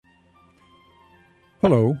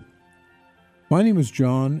Hello, my name is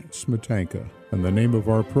John Smetanka, and the name of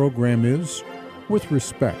our program is With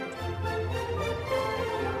Respect.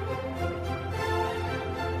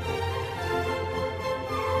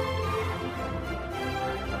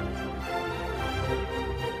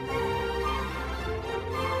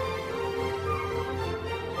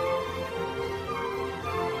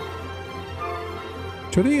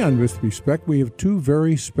 Today on With Respect, we have two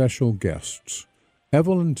very special guests.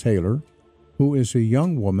 Evelyn Taylor, who is a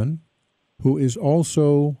young woman who is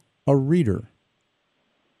also a reader.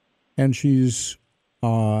 And she's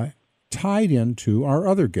tied into our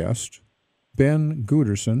other guest, Ben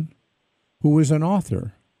Guterson, who is an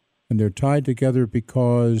author. And they're tied together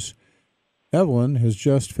because Evelyn has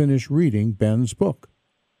just finished reading Ben's book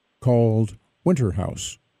called Winter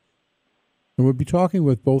House. And we'll be talking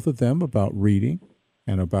with both of them about reading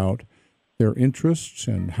and about their interests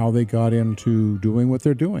and how they got into doing what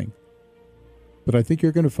they're doing. But I think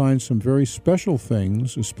you're going to find some very special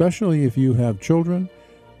things, especially if you have children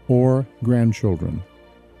or grandchildren.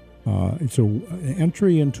 It's an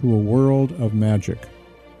entry into a world of magic.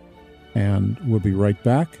 And we'll be right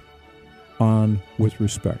back on With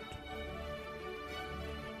Respect.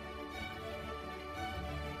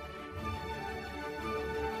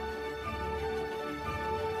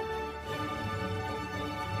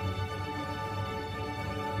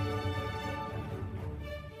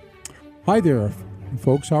 Hi there,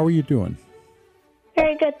 folks. How are you doing?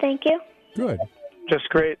 Very good, thank you. Good. Just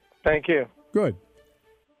great. Thank you. Good.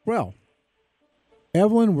 Well,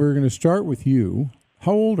 Evelyn, we're going to start with you.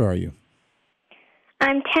 How old are you?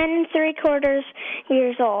 I'm 10 3/4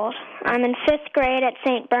 years old. I'm in 5th grade at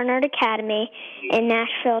St. Bernard Academy in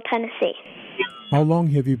Nashville, Tennessee. How long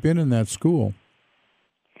have you been in that school?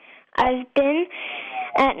 I've been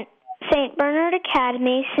at St. Bernard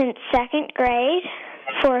Academy since 2nd grade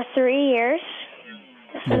for 3 years.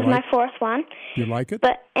 This is my 4th one. You like it?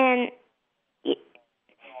 And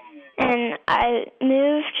I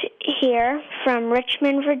moved here from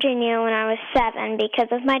Richmond, Virginia when I was 7 because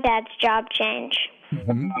of my dad's job change.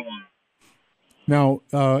 Mm-hmm. Now,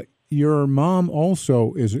 your mom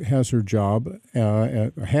also has her job,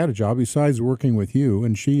 had a job besides working with you,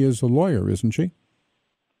 and she is a lawyer, isn't she?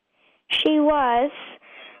 She was,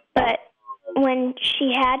 but when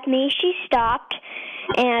she had me, she stopped,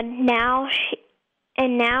 and now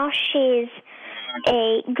she's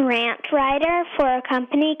a grant writer for a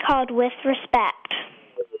company called With Respect.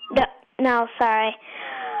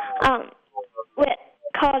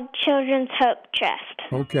 Called Children's Hope Chest.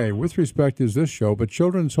 Okay, With Respect is this show, but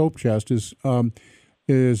Children's Hope Chest is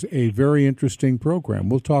a very interesting program.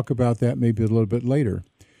 We'll talk about that maybe a little bit later.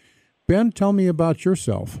 Ben, tell me about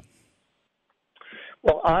yourself.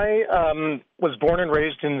 Well, I was born and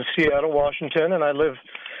raised in Seattle, Washington, and I live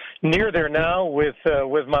near there now with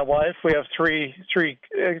my wife. We have three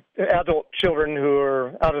adult children who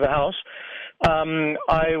are out of the house.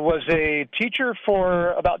 I was a teacher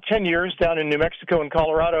for about 10 years down in New Mexico and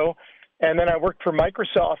Colorado, and then I worked for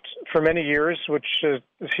Microsoft for many years, which is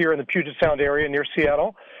here in the Puget Sound area near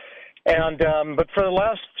Seattle. And but for the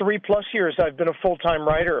last 3+ years, I've been a full-time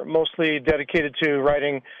writer, mostly dedicated to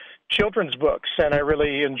writing children's books, and I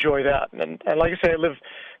really enjoy that. And like I say, I live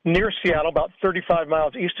near Seattle, about 35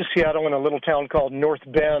 miles east of Seattle in a little town called North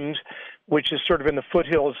Bend, which is sort of in the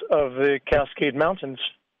foothills of the Cascade Mountains.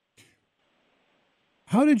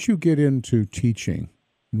 How did you get into teaching,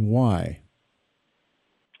 and why?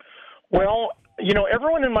 Well,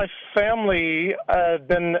 everyone in my family had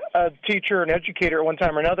been a teacher and educator at one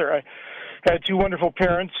time or another. I had 2 wonderful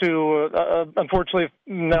parents who unfortunately have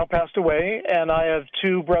now passed away, and I have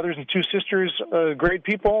 2 brothers and 2 sisters, great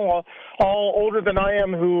people, all older than I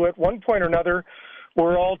am, who at one point or another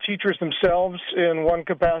were all teachers themselves in one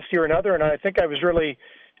capacity or another, and I think I was really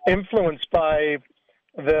influenced by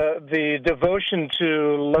the devotion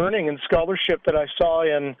to learning and scholarship that I saw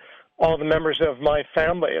in all the members of my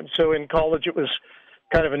family. And so in college it was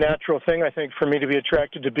kind of a natural thing, I think, for me to be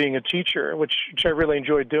attracted to being a teacher, which I really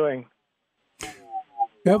enjoyed doing.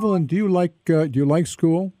 Evelyn, do you like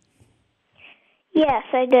school? Yes,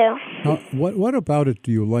 I do. What about it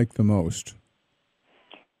do you like the most?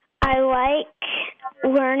 I like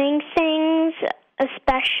learning things,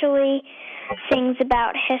 especially things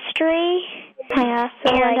about history. I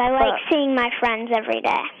like seeing my friends every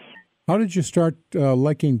day. How did you start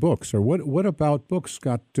liking books, or what about books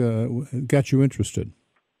got you interested?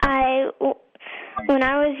 When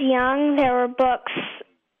I was young, there were books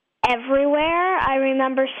everywhere. I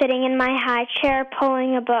remember sitting in my high chair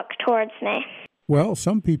pulling a book towards me. Well,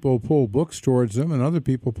 some people pull books towards them and other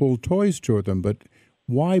people pull toys toward them, but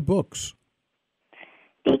why books?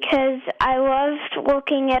 because I loved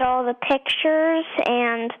looking at all the pictures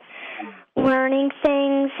and learning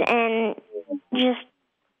things and just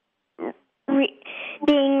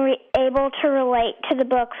being able to relate to the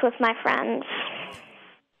books with my friends.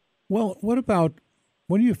 Well, what about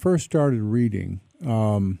when you first started reading?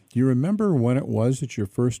 Do you remember when it was that you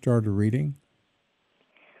first started reading?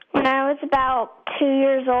 When I was about 2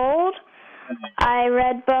 years old, I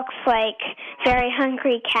read books like Very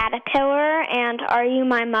Hungry Caterpillar and Are You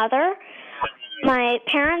My Mother? My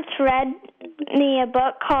parents read me a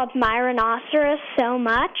book called My Rhinoceros so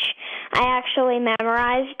much, I actually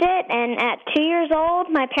memorized it, and at 2 years old,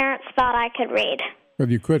 my parents thought I could read. But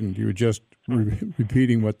you couldn't. You were just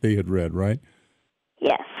repeating what they had read, right?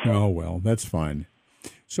 Yes. Oh, well, that's fine.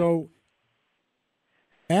 So,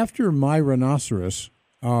 after My Rhinoceros,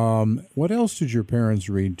 what else did your parents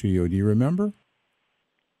read to you? Do you remember?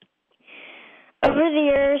 Over the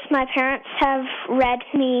years, my parents have read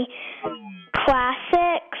me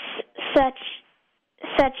classics such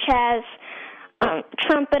as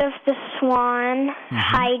Trumpet of the Swan,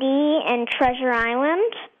 Heidi, and Treasure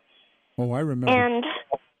Island. Oh, I remember. And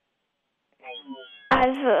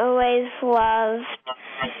I've always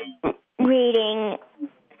loved reading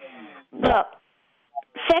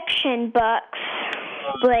fiction books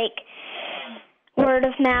like Word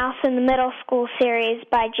of Mouth and the Middle School series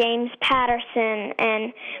by James Patterson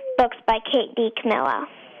and books by Kate D. Camilla.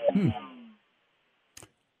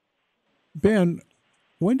 Ben,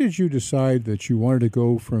 when did you decide that you wanted to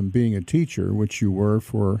go from being a teacher, which you were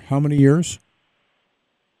for how many years?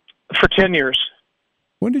 For 10 years.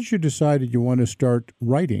 When did you decide that you want to start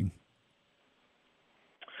writing?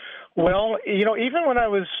 Well, even when I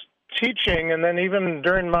was teaching and then even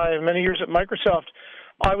during my many years at Microsoft,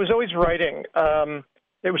 I was always writing.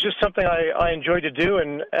 It was just something I enjoyed to do,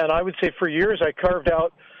 and I would say for years I carved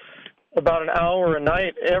out about an hour a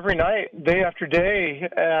night, every night, day after day,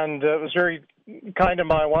 and it was very kind of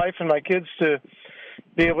my wife and my kids to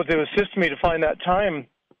be able to assist me to find that time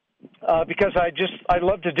because I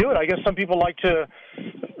love to do it. I guess some people like to,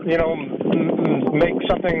 make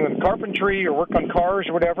something with carpentry or work on cars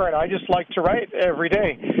or whatever, and I just like to write every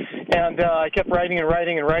day. And I kept writing and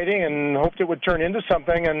writing and writing and hoped it would turn into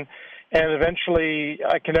something. And eventually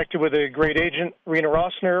I connected with a great agent, Rena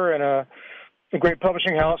Rossner, and a great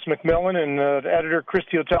publishing house, Macmillan, and the editor,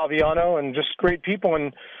 Christy Ottaviano, and just great people.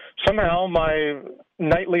 And somehow my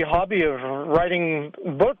nightly hobby of writing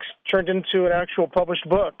books turned into an actual published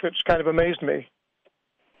book. It's kind of amazed me.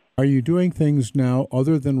 Are you doing things now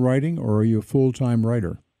other than writing, or are you a full-time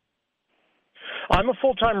writer? I'm a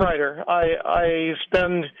full-time writer. I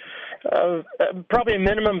spend probably a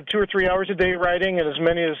minimum of 2 or 3 hours a day writing, and as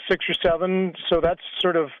many as 6 or 7. So that's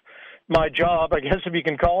sort of my job, I guess, if you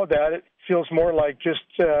can call it that. It feels more like just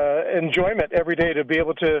enjoyment every day to be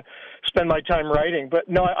able to spend my time writing. But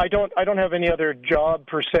no, I don't have any other job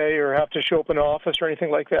per se, or have to show up in an office or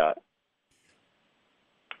anything like that.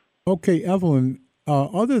 Okay, Evelyn.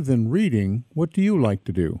 Other than reading, what do you like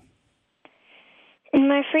to do? In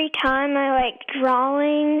my free time, I like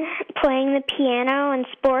drawing, playing the piano, and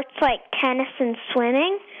sports like tennis and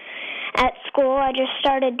swimming. At school, I just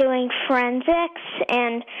started doing forensics,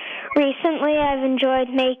 and recently I've enjoyed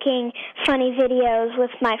making funny videos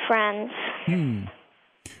with my friends.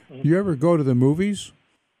 You ever go to the movies?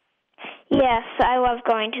 Yes, I love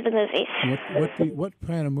going to the movies. What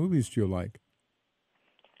kind of movies do you like?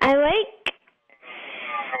 I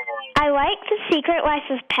like The Secret Life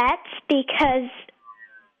of Pets because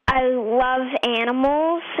I love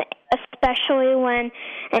animals, especially when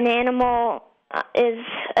an animal is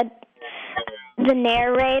the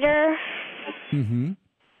narrator. Mm-hmm.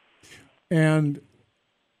 And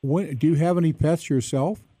do you have any pets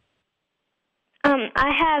yourself? I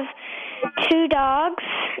have 2 dogs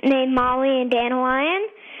named Molly and Dandelion.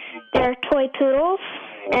 They're toy poodles,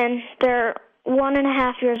 and they're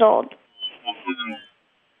 1.5 years old.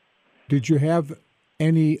 Did you have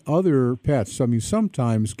any other pets? I mean,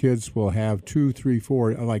 sometimes kids will have 2, 3,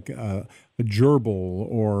 4, like a gerbil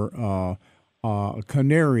or a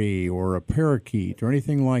canary or a parakeet or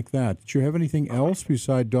anything like that. Did you have anything else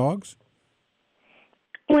beside dogs?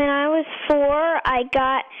 When I was 4, I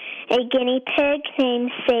got a guinea pig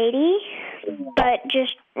named Sadie, but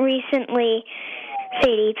just recently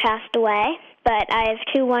Sadie passed away. But I have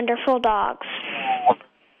 2 wonderful dogs.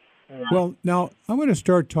 Well, now I'm going to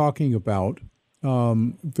start talking about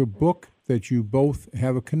the book that you both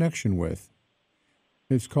have a connection with.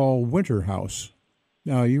 It's called Winter House.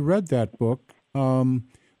 Now, you read that book,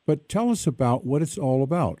 but tell us about what it's all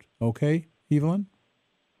about, okay, Evelyn?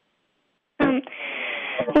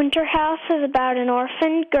 Winter House is about an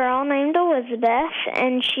orphaned girl named Elizabeth,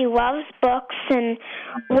 and she loves books and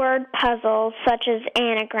word puzzles such as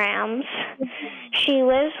anagrams. She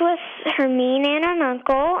lives with her mean aunt and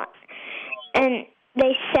uncle, and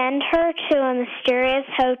they send her to a mysterious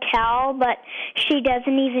hotel, but she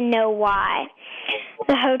doesn't even know why.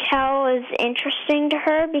 The hotel is interesting to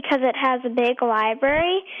her because it has a big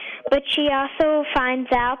library, but she also finds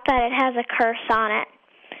out that it has a curse on it.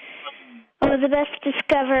 Elizabeth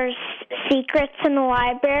discovers secrets in the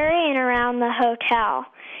library and around the hotel.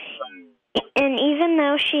 And even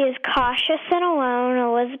though she is cautious and alone,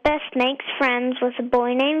 Elizabeth makes friends with a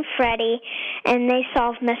boy named Freddie, and they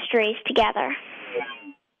solve mysteries together.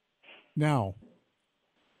 Now,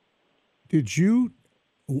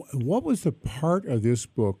 what was the part of this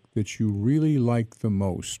book that you really liked the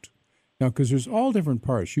most? Now, because there's all different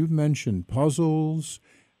parts. You've mentioned puzzles,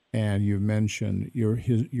 and you've mentioned you're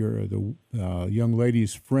the young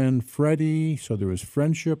lady's friend, Freddie, so there was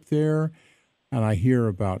friendship there. And I hear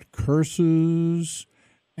about curses,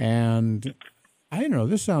 and I don't know,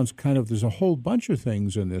 this sounds there's a whole bunch of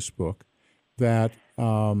things in this book that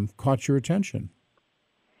caught your attention.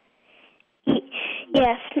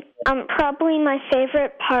 Yes, probably my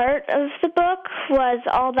favorite part of the book was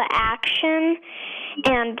all the action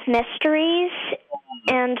and mysteries,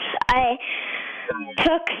 and I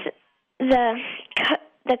took the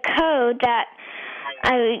code that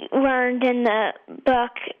I learned in the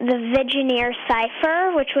book, the Vigenère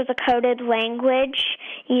cipher, which was a coded language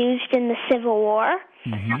used in the Civil War.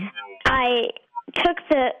 Mm-hmm. I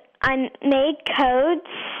made codes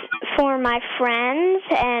for my friends,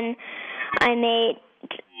 and I made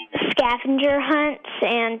scavenger hunts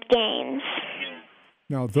and games.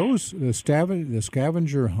 Now, the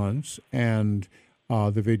scavenger hunts and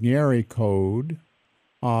the Vigenère code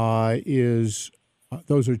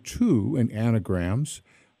those are two in anagrams,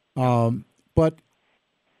 but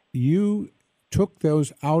you took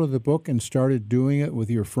those out of the book and started doing it with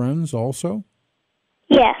your friends also?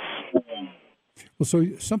 Yes. Well,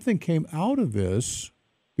 so something came out of this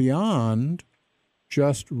beyond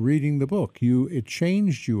just reading the book. It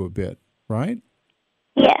changed you a bit, right?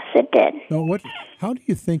 Yes, it did. Now, how do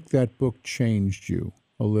you think that book changed you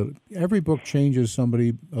a little? Every book changes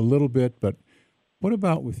somebody a little bit, but what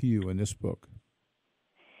about with you in this book?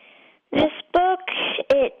 This book,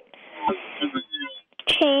 it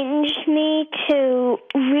changed me to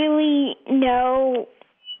really know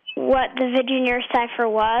what the Vigenère cipher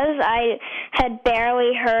was. I had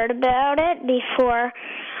barely heard about it before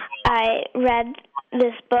I read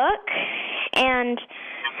this book, and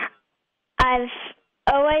I've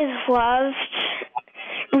always loved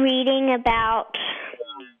reading about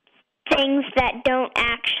things that don't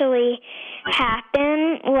actually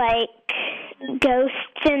happen, like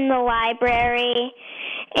ghosts in the library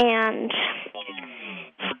and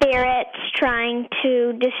spirits trying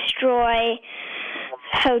to destroy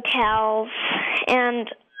hotels. And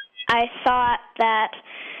I thought that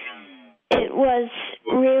it was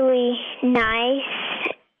really nice,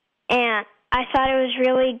 and I thought it was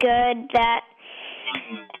really good that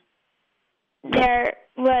there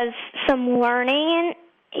was some learning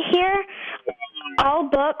in here.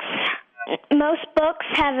 Most books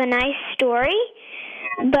have a nice story,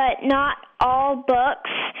 but not all books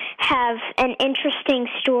have an interesting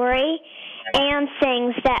story and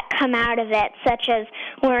things that come out of it, such as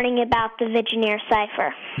learning about the Vigenère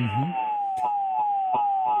cipher. Mm-hmm.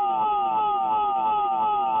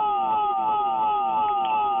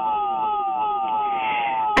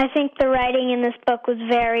 I think the writing in this book was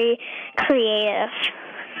very creative.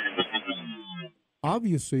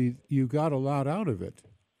 Obviously, you got a lot out of it.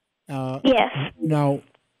 Yes. Now,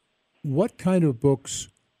 what kind of books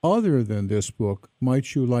other than this book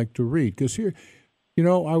might you like to read? Because here,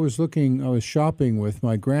 I was shopping with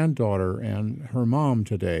my granddaughter and her mom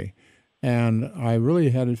today, and I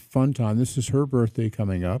really had a fun time. This is her birthday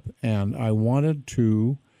coming up, and I wanted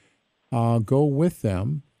to go with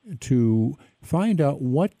them to find out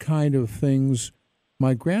what kind of things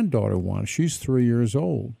my granddaughter wants. She's 3 years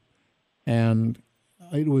old, and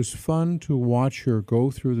it was fun to watch her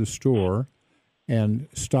go through the store and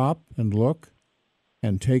stop and look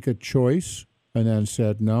and take a choice, and then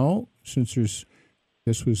said, no, since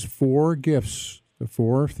this was 4 gifts, the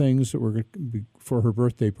 4 things that were going to be for her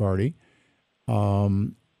birthday party,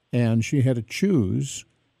 and she had to choose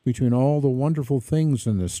between all the wonderful things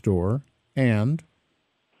in the store and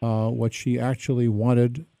what she actually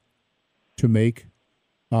wanted to make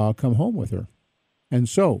come home with her. And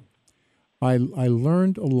so I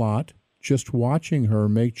learned a lot just watching her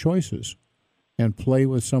make choices and play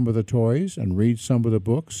with some of the toys and read some of the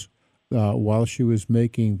books. while she was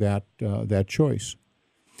making that choice.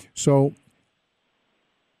 So,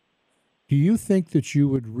 do you think that you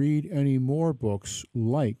would read any more books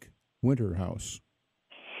like Winter House?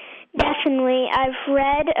 Definitely. I've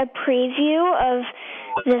read a preview of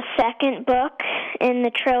the second book in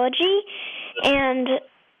the trilogy, and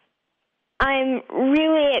I'm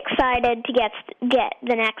really excited to get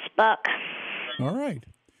the next book. All right.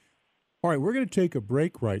 All right, we're going to take a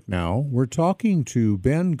break right now. We're talking to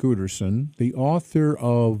Ben Gooderson, the author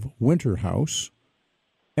of Winter House,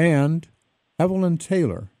 and Evelyn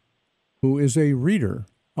Taylor, who is a reader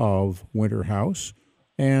of Winter House.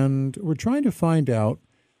 And we're trying to find out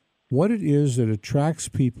what it is that attracts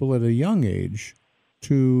people at a young age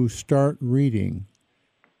to start reading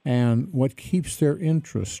and what keeps their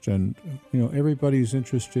interest. And, everybody's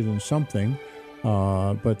interested in something,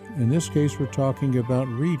 but in this case, we're talking about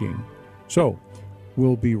reading. So,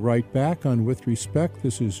 we'll be right back on With Respect.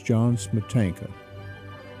 This is John Smetanka.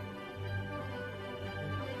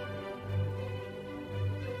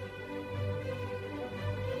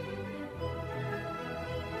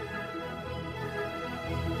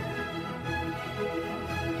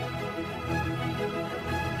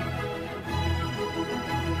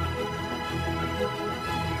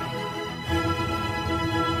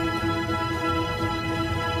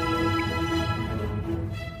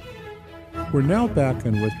 We're now back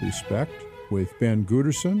in With Respect with Ben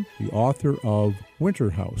Gooderson, the author of Winter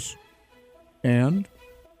House, and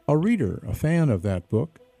a reader, a fan of that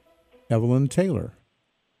book, Evelyn Taylor.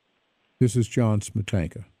 This is John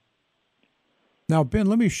Smetanka. Now, Ben,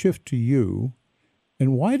 let me shift to you.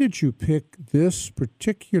 And why did you pick this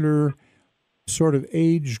particular sort of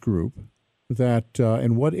age group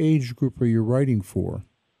and what age group are you writing for?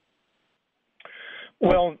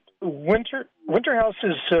 Well, Winter House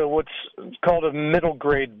is what's called a middle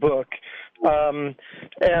grade book. And,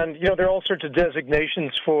 there are all sorts of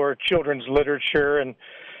designations for children's literature, and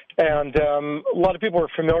a lot of people are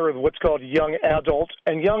familiar with what's called young adult.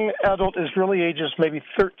 And young adult is really ages maybe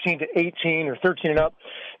 13 to 18 or 13 and up.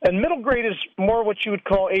 And middle grade is more what you would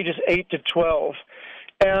call ages 8 to 12.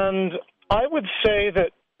 And I would say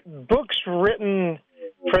that books written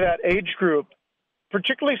for that age group,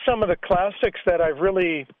 particularly some of the classics that I've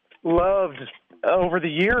really loved over the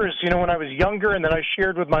years, when I was younger, and then I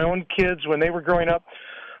shared with my own kids when they were growing up,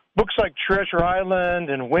 books like Treasure Island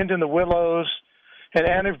and Wind in the Willows and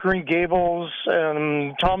Anne of Green Gables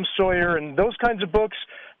and Tom Sawyer and those kinds of books,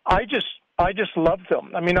 I just loved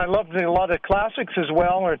them. I mean, I loved a lot of classics as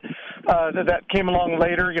well, that came along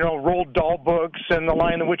later, Roald Dahl books and The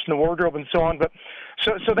Lion, the Witch, and the Wardrobe and so on. But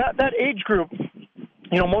so that age group,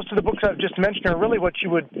 most of the books I've just mentioned are really what you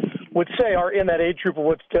would say are in that age group of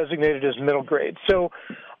what's designated as middle grade. So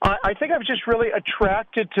I think I was just really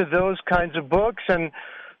attracted to those kinds of books, and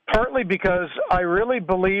partly because I really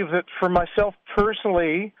believe that for myself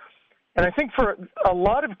personally, and I think for a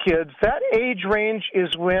lot of kids, that age range is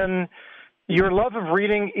when your love of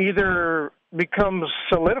reading either becomes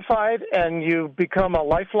solidified and you become a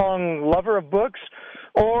lifelong lover of books,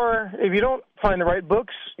 or if you don't find the right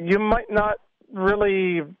books, you might not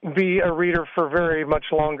really be a reader for very much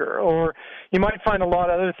longer, or you might find a lot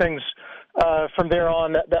of other things from there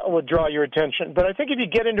on that would draw your attention. But I think if you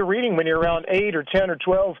get into reading when you're around 8 or 10 or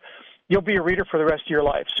 12, you'll be a reader for the rest of your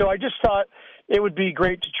life. So I just thought it would be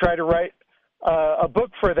great to try to write a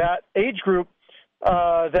book for that age group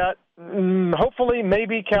that hopefully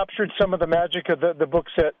maybe captured some of the magic of the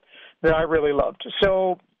books that I really loved.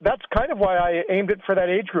 So that's kind of why I aimed it for that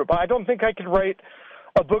age group. I don't think I could write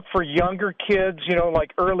a book for younger kids,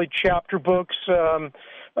 like early chapter books.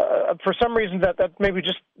 For some reason that maybe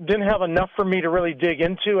just didn't have enough for me to really dig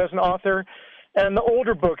into as an author. And the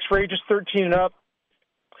older books for ages 13 and up,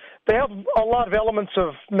 they have a lot of elements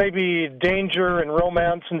of maybe danger and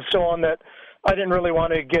romance and so on that I didn't really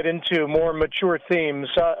want to get into, more mature themes.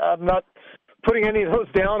 I'm not putting any of those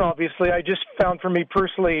down, obviously. I just found for me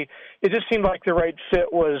personally, it just seemed like the right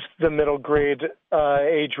fit was the middle grade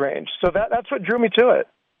age range. So that's what drew me to it.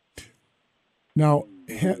 Now,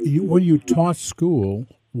 when you taught school,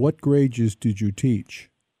 what grades did you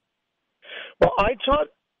teach? Well, I taught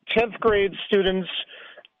 10th grade students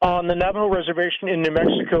on the Navajo Reservation in New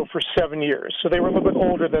Mexico for 7 years. So they were a little bit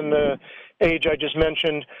older than the age I just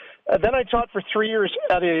mentioned. Then I taught for 3 years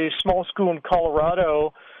at a small school in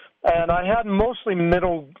Colorado, and I had mostly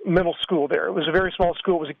middle school there. It was a very small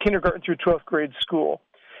school. It was a kindergarten through 12th grade school.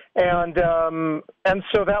 And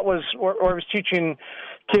so that was where I was teaching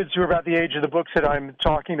kids who were about the age of the books that I'm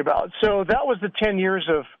talking about. So that was the 10 years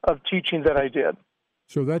of teaching that I did.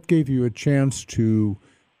 So that gave you a chance to,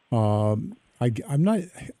 I'm not,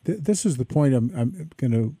 this is the point I'm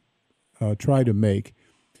going to try to make.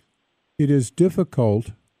 It is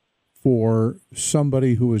difficult for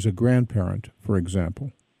somebody who is a grandparent, for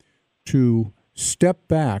example, to step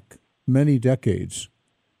back many decades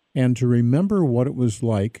and to remember what it was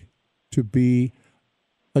like to be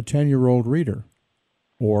a 10-year-old reader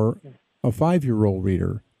or a 5-year-old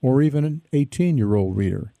reader or even an 18-year-old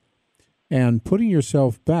reader. And putting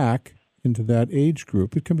yourself back into that age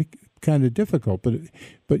group, it can be kind of difficult,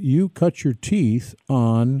 but you cut your teeth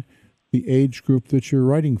on the age group that you're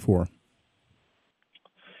writing for.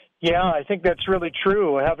 Yeah, I think that's really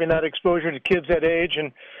true, having that exposure to kids that age. And,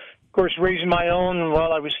 of course, raising my own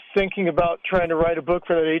while I was thinking about trying to write a book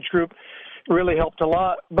for that age group really helped a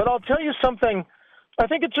lot. But I'll tell you something, I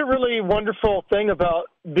think it's a really wonderful thing about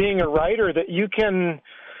being a writer that you can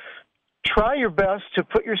try your best to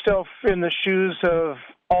put yourself in the shoes of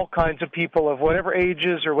all kinds of people of whatever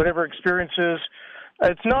ages or whatever experiences.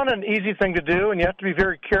 It's not an easy thing to do, and you have to be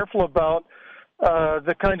very careful about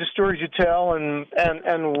the kind of stories you tell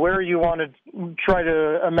and where you want to try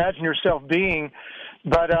to imagine yourself being.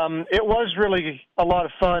 But it was really a lot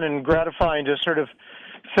of fun and gratifying to sort of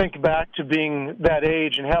think back to being that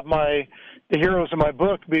age and have the heroes of my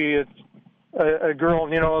book be a girl,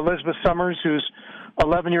 Elizabeth Summers, who's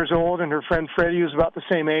 11 years old, and her friend Freddie, who's about the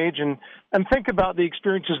same age, and think about the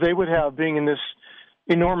experiences they would have being in this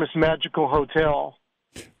enormous magical hotel.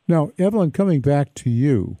 Now, Evelyn, coming back to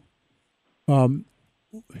you, do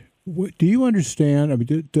you understand? I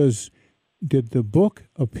mean, did the book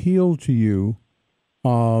appeal to you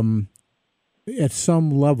at some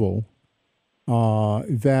level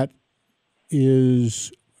that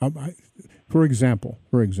is, for example,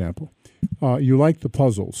 you like the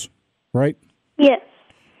puzzles, right? Yes.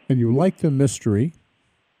 And you like the mystery,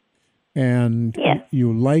 and yes.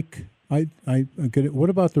 you like. I get it. What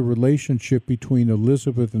about the relationship between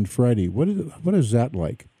Elizabeth and Freddie? What is that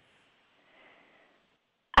like?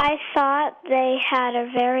 I thought they had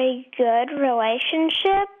a very good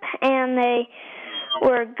relationship, and they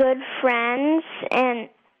were good friends, and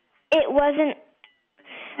it wasn't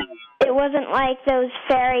like those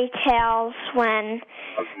fairy tales when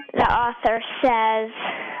the author says,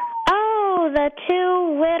 "Oh, the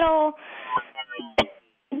two little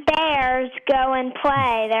bears go and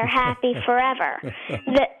play; they're happy forever."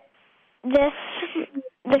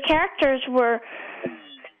 The characters were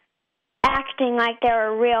acting like they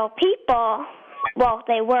were real people. Well,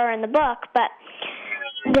 they were in the book, but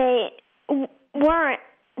they weren't.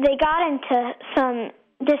 They got into some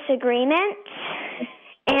disagreements,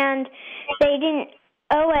 and they didn't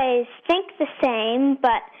always think the same,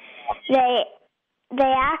 but they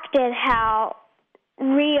acted how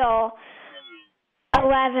real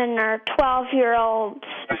 11 or 12-year-olds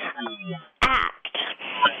act.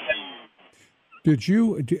 Did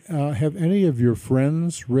you have any of your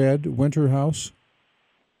friends read Winter House?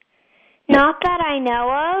 Not that I know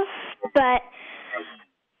of, but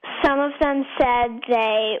some of them said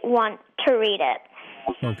they want to read it.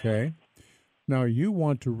 Okay. Now, you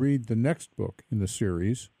want to read the next book in the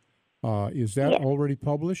series. Is that already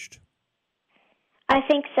published? I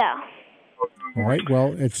think so. All right.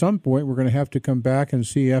 Well, at some point, we're going to have to come back and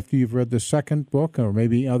see after you've read the second book, or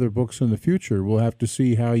maybe other books in the future. We'll have to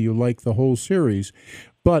see how you like the whole series.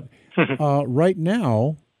 But right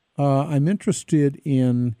now, I'm interested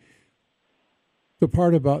in the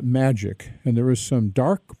part about magic, and there was some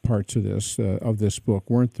dark parts of this book,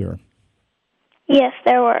 weren't there? Yes,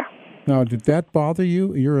 there were. Now, did that bother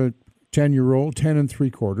you? You're a 10-year-old, 10 and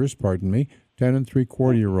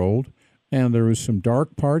 3/4-year-old. And there was some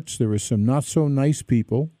dark parts. There was some not so nice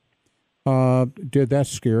people. Did that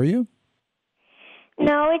scare you?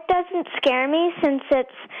 No, it doesn't scare me since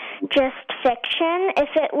it's just fiction.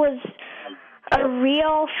 If it was a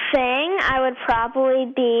real thing, I would probably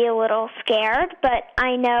be a little scared, but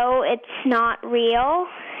I know it's not real,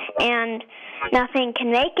 and nothing can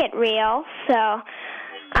make it real, so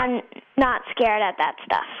I'm not scared at that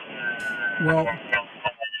stuff. Well,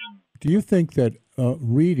 do you think that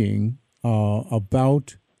reading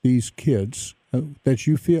about these kids, that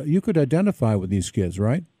you feel you could identify with these kids,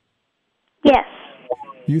 right? Yes.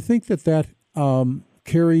 Do you think that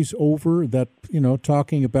carries over, that,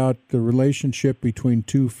 talking about the relationship between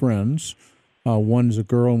two friends, one's a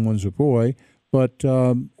girl and one's a boy, but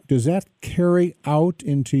does that carry out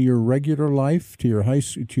into your regular life, to your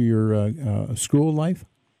school life?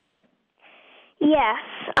 Yes.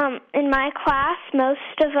 In my class,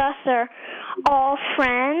 most of us are all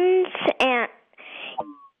friends,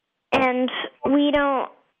 and we don't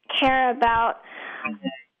care about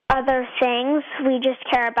other things. We just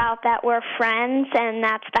care about that we're friends, and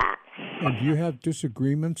that's that. And do you have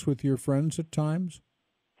disagreements with your friends at times?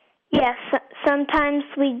 Yes, sometimes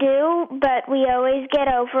we do, but we always get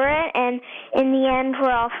over it, and in the end,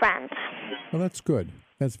 we're all friends. Well, that's good.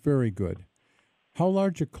 That's very good. How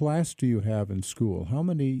large a class do you have in school? How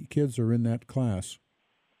many kids are in that class?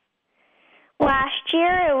 Last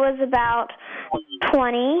year, it was about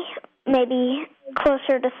 20, maybe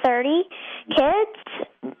closer to 30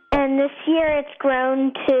 kids, and this year it's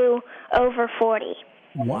grown to over 40.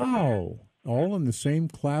 Wow. All in the same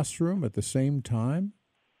classroom at the same time?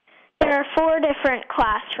 There are 4 different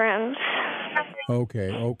classrooms.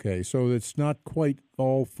 Okay. So it's not quite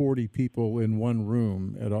all 40 people in one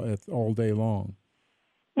room all day long.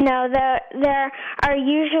 No, there are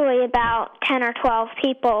usually about 10 or 12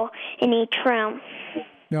 people in each room.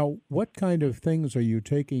 Now, what kind of things are you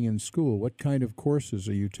taking in school? What kind of courses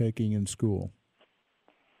are you taking in school?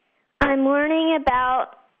 I'm learning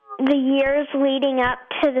about the years leading up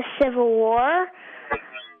to the Civil War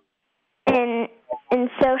in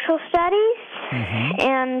social studies,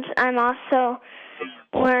 and I'm also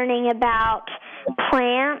learning about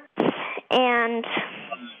plants and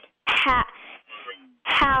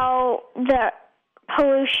how the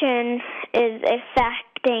pollution is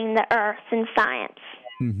affecting the earth in science.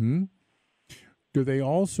 Mm-hmm. Do they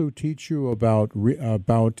also teach you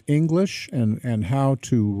about English and how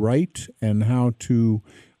to write and how to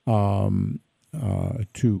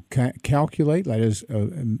calculate, that is,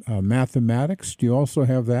 mathematics? Do you also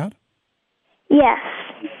have that? Yes.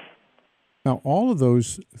 Now, all of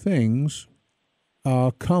those things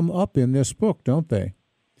come up in this book, don't they?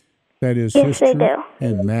 That is yes, history they do.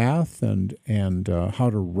 and math and how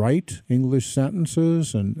to write English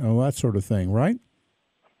sentences and that sort of thing, right?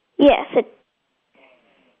 Yes.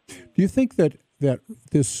 Do you think that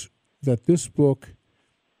this book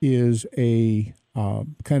is a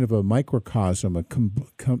kind of a microcosm, a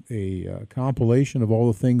compilation of all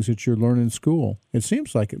the things that you learn in school? It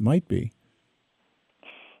seems like it might be.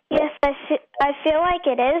 Yes, I feel like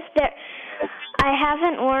it is. I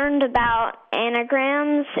haven't learned about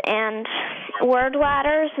anagrams and word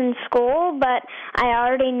ladders in school, but I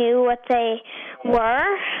already knew what they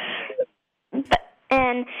were.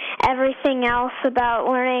 And everything else about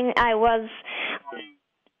learning, I was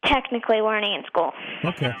technically learning in school.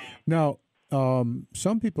 Okay. Now,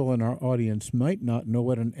 some people in our audience might not know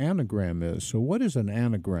what an anagram is. So what is an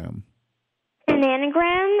anagram? An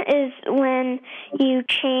anagram is when you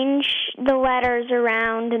change the letters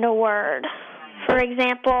around in a word. For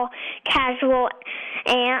example, casual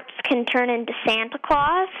ants can turn into Santa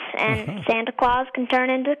Claus, and Santa Claus can turn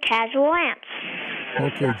into casual ants.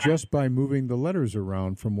 Okay, just by moving the letters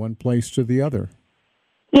around from one place to the other.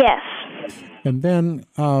 Yes. And then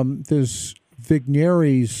there's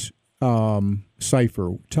Vigneri's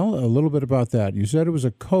cipher. Tell a little bit about that. You said it was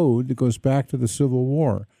a code that goes back to the Civil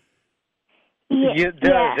War. It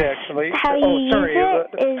does, actually. How you use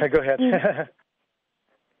it is go ahead.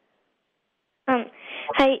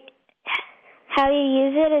 How you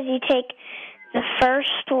use it is you take the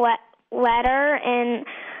first letter in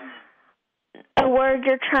a word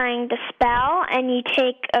you're trying to spell, and you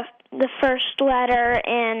take the first letter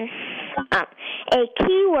in a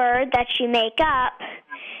keyword that you make up,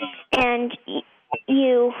 and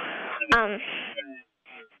you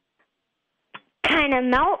kind of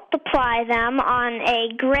multiply them on a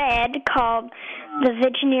grid called the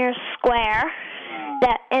Vigenère square.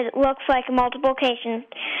 That it looks like a multiplication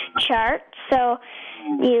chart. So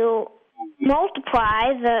you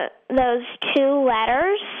multiply those 2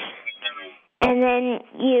 letters, and then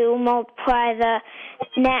you multiply the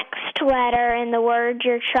next letter in the word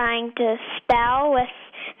you're trying to spell with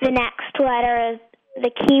the next letter of the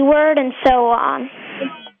keyword, and so on.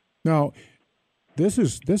 Now, this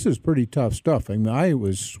is pretty tough stuff. I mean, I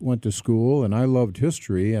went to school and I loved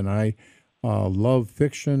history and I love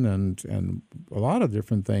fiction and a lot of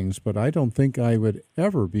different things, but I don't think I would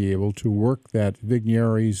ever be able to work that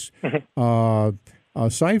Vigneri's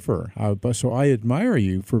cipher. So I admire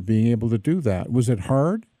you for being able to do that. Was it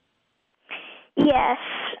hard? Yes,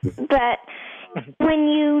 but when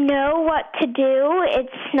you know what to do,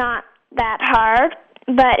 it's not that hard,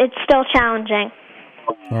 but it's still challenging.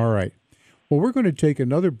 All right. Well, we're going to take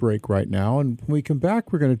another break right now, and when we come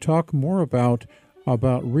back, we're going to talk more about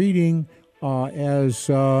reading as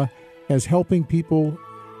helping people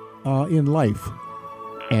in life,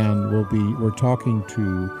 and we're talking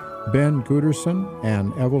to Ben Gooderson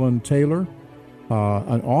and Evelyn Taylor,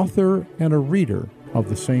 an author and a reader of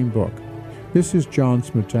the same book. This is John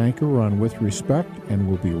Smetanka on With Respect, and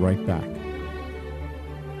we'll be right back.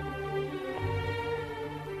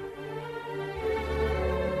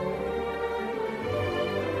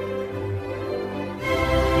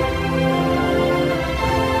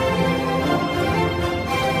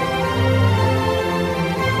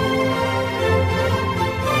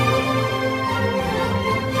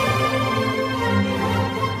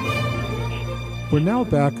 We're now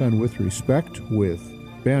back on With Respect with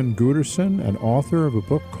Ben Guterson, an author of a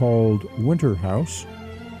book called Winter House,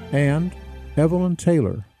 and Evelyn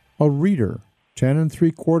Taylor, a reader, 10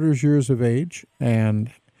 3/4 years of age,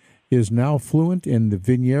 and is now fluent in the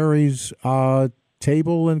Vigneri's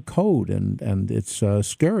table and code, and it's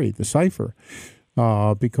scary, the cipher,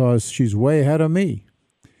 because she's way ahead of me.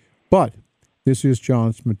 But this is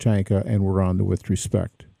John Smetanka, and we're on to With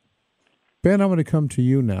Respect. Ben, I'm going to come to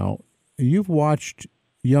you now. You've watched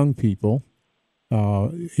young people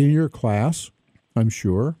in your class, I'm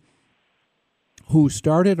sure, who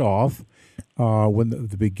started off when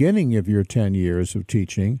the beginning of your 10 years of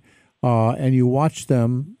teaching, and you watched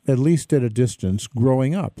them, at least at a distance,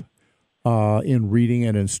 growing up in reading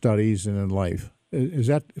and in studies and in life. Is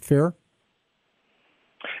that fair?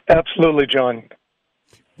 Absolutely, John.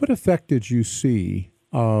 What effect did you see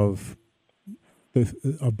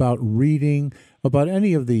about reading, about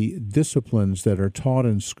any of the disciplines that are taught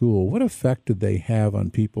in school? What effect did they have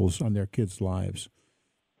on their kids' lives?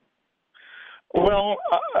 Well,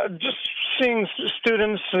 just seeing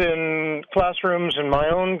students in classrooms and my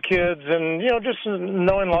own kids, and just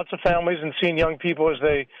knowing lots of families and seeing young people as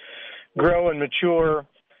they grow and mature,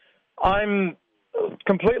 I'm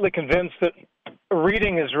completely convinced that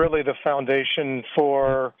reading is really the foundation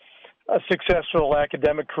for a successful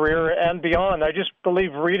academic career and beyond. I just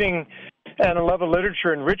believe reading and a love of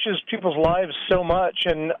literature enriches people's lives so much.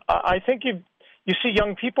 And I think you see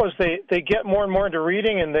young people as they get more and more into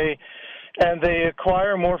reading, and they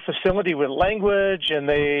acquire more facility with language, and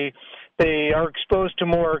they are exposed to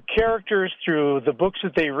more characters through the books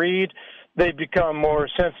that they read. They become more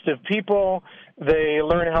sensitive people. They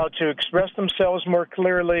learn how to express themselves more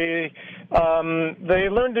clearly. They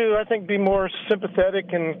learn to, I think, be more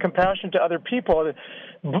sympathetic and compassionate to other people.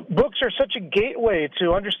 Books are such a gateway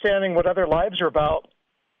to understanding what other lives are about.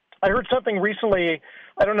 I heard something recently,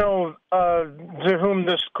 I don't know to whom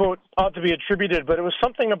this quote ought to be attributed, but it was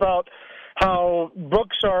something about how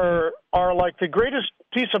books are like the greatest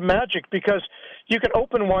piece of magic, because you can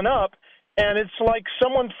open one up and it's like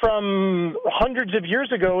someone from hundreds of years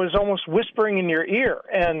ago is almost whispering in your ear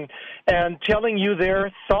and telling you their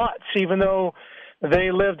thoughts, even though they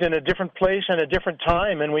lived in a different place and a different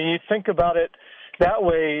time. And when you think about it that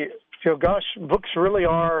way, you feel, gosh, books really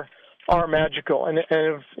are magical. And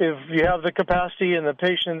if you have the capacity and the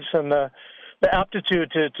patience and the aptitude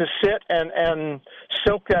to sit and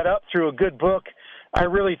soak that up through a good book, I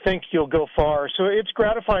really think you'll go far. So it's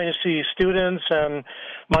gratifying to see students and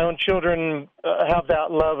my own children have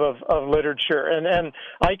that love of literature. And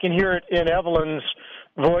I can hear it in Evelyn's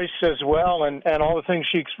voice as well, and all the things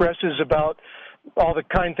she expresses about all the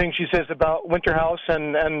kind things she says about Winter House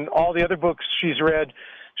and all the other books she's read.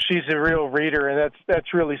 She's a real reader, and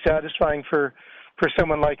that's really satisfying for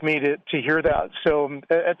someone like me to hear that. So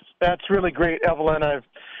that's really great, Evelyn. I've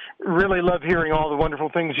really love hearing all the wonderful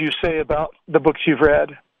things you say about the books you've read.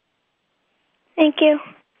 Thank you.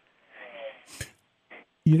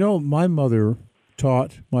 My mother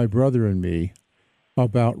taught my brother and me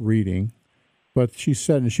about reading, but she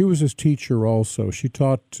said, and she was his teacher also, she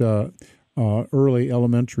taught early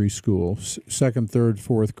elementary school, 2nd, 3rd,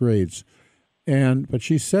 4th grades. But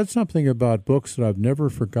she said something about books that I've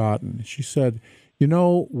never forgotten. She said,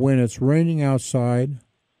 when it's raining outside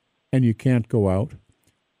and you can't go out,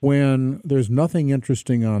 when there's nothing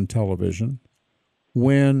interesting on television,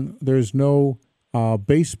 when there's no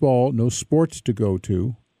baseball, no sports to go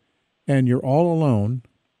to, and you're all alone,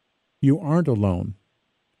 you aren't alone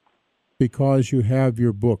because you have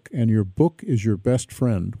your book, and your book is your best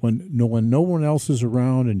friend. When no one else is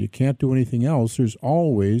around and you can't do anything else, there's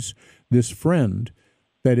always this friend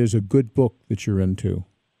that is a good book that you're into.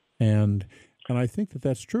 And I think that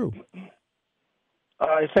that's true.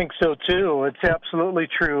 I think so, too. It's absolutely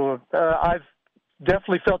true. I've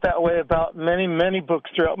definitely felt that way about many, many books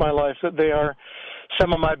throughout my life, that they are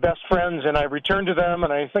some of my best friends, and I return to them,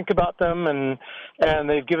 and I think about them, and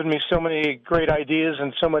they've given me so many great ideas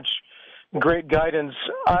and so much great guidance.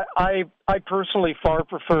 I personally far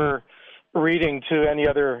prefer reading to any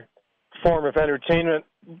other form of entertainment,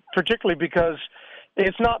 particularly because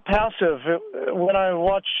it's not passive. When I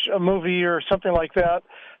watch a movie or something like that,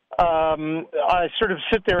 I sort of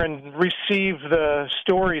sit there and receive the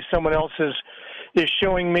story someone else is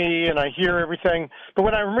showing me, and I hear everything. But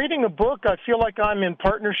when I'm reading a book, I feel like I'm in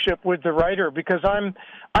partnership with the writer, because I'm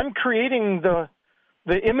creating the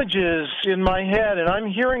images in my head, and I'm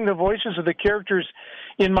hearing the voices of the characters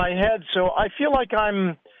in my head. So I feel like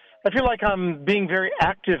I'm being very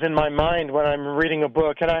active in my mind when I'm reading a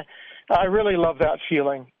book, and I really love that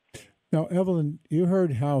feeling. Now, Evelyn, you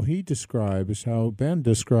heard how Ben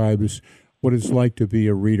describes what it's like to be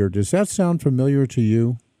a reader. Does that sound familiar to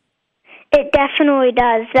you? It definitely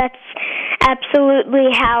does. That's absolutely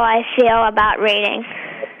how I feel about reading.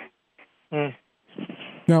 Mm.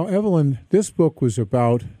 Now, Evelyn, this book was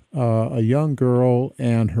about a young girl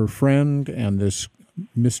and her friend and this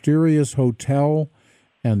mysterious hotel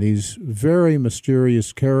and these very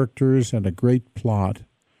mysterious characters and a great plot.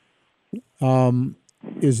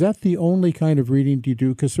 Is that the only kind of reading you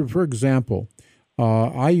do? Because, for example,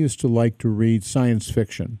 I used to like to read science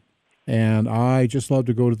fiction, and I just love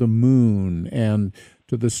to go to the moon and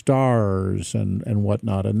to the stars and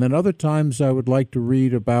whatnot. And then other times I would like to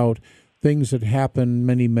read about things that happened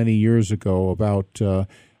many, many years ago, about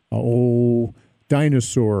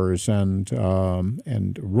dinosaurs and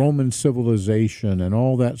Roman civilization and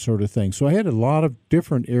all that sort of thing. So I had a lot of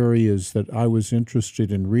different areas that I was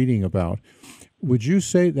interested in reading about. Would you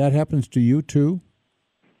say that happens to you too?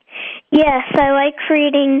 Yes, I like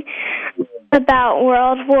reading about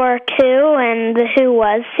World War II and the Who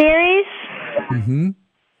Was series. Mm-hmm.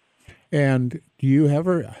 And do you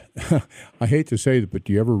ever, I hate to say it, but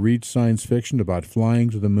do you ever read science fiction about flying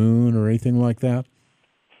to the moon or anything like that?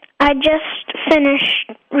 I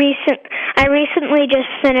recently just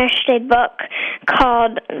finished a book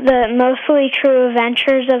called The Mostly True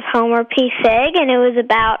Adventures of Homer P. Sig, and it was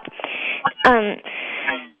about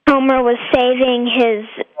Homer was saving his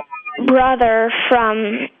brother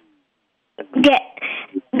from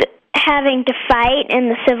having to fight in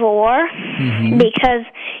the Civil War because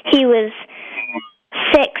he was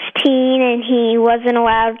 16 and he wasn't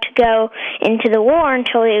allowed to go into the war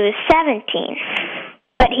until he was 17.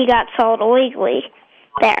 But he got sold illegally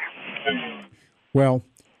there. Well,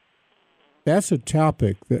 that's a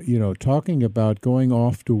topic that, talking about going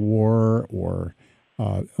off to war or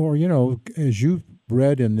as you've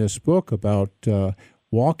read in this book about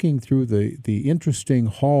walking through the interesting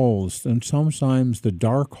halls and sometimes the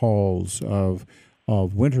dark halls of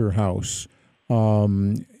Winter House,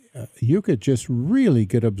 you could just really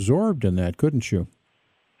get absorbed in that, couldn't you?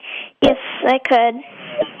 Yes, I could.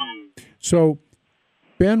 So,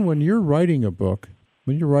 Ben, when you're writing a book,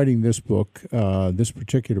 when you're writing this book, this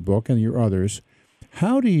particular book and your others,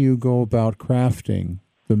 how do you go about crafting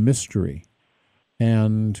the mystery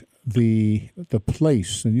and the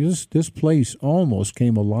place? And this place almost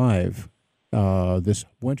came alive, this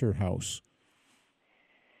Winter House.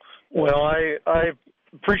 Well, I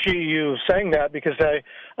appreciate you saying that because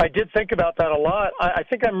I did think about that a lot. I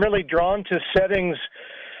think I'm really drawn to settings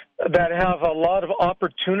that have a lot of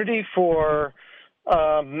opportunity for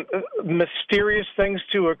mysterious things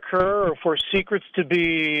to occur or for secrets to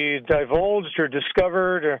be divulged or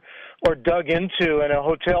discovered or dug into. And a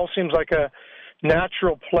hotel seems like a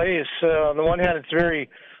natural place. On the one hand, it's very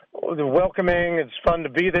welcoming. It's fun to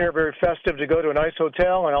be there, very festive to go to a nice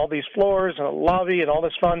hotel and all these floors and a lobby and all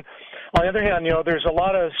this fun. On the other hand, there's a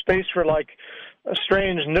lot of space for like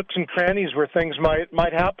strange nooks and crannies where things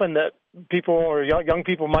might happen that people or young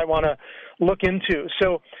people might want to look into.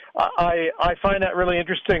 So I find that really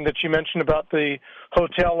interesting that you mentioned about the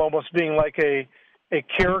hotel almost being like a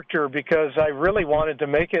character, because I really wanted to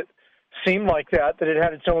make it seem like that it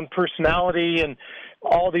had its own personality and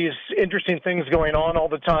all these interesting things going on all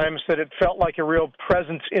the time, so that it felt like a real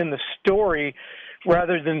presence in the story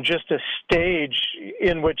rather than just a stage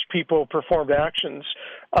in which people performed actions.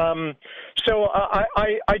 So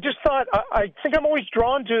I just thought, I think I'm always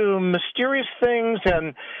drawn to mysterious things,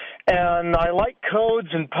 and I like codes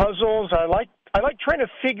and puzzles. I like trying to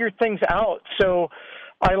figure things out. So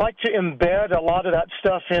I like to embed a lot of that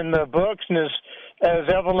stuff in the books, and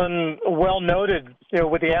as Evelyn well noted,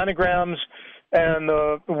 with the anagrams and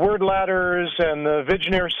the word ladders and the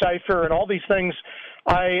Vigenère cipher and all these things,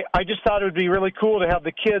 I just thought it would be really cool to have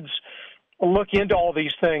the kids look into all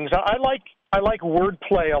these things. I like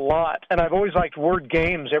wordplay a lot, and I've always liked word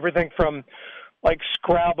games, everything from like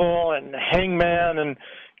Scrabble and Hangman, and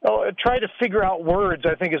try to figure out words.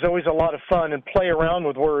 I think is always a lot of fun, and play around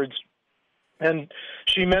with words. And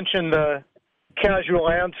she mentioned the casual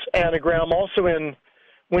ants anagram also in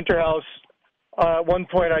Winter House. At one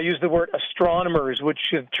point I used the word astronomers, which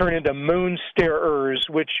should turn into moon starers,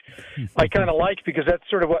 which I kind of like because that's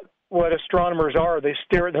sort of what astronomers are. They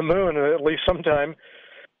stare at the moon, at least sometime.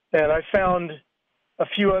 And I found a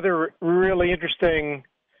few other really interesting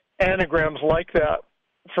anagrams like that.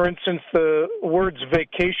 For instance, the words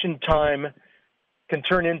vacation time can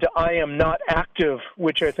turn into I am not active,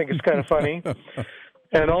 which I think is kind of funny.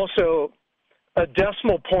 And also a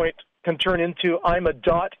decimal point can turn into I'm a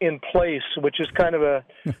dot in place, which is kind of a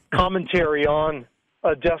commentary on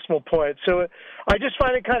a decimal point. So I just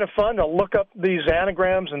find it kind of fun to look up these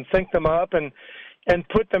anagrams and think them up. And and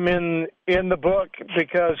put them in the book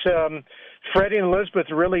because Freddie and Elizabeth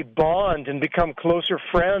really bond and become closer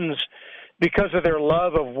friends because of their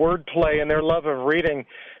love of wordplay and their love of reading.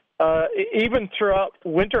 Even throughout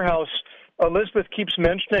Winter House, Elizabeth keeps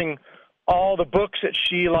mentioning all the books that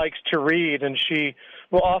she likes to read, and she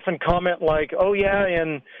will often comment like, "Oh yeah,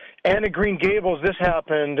 in Anne of Green Gables this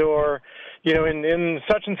happened," or in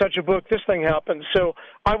such and such a book this thing happened. So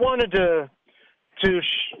I wanted to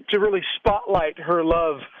really spotlight her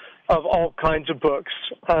love of all kinds of books.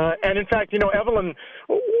 And in fact, Evelyn,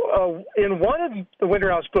 in one of the Winter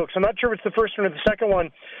House books, I'm not sure if it's the first one or the second one,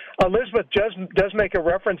 Elizabeth does make a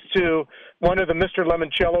reference to one of the Mr.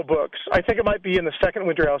 Lemoncello books. I think it might be in the second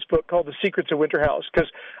Winter House book called The Secrets of Winter House, because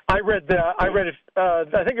I read I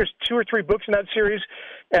think there's 2 or 3 books in that series,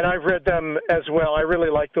 and I've read them as well. I really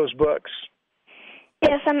like those books.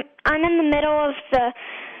 Yes, I'm in the middle of the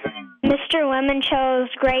Mr. Lemoncello's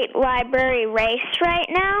Great Library Race right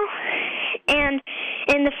now, and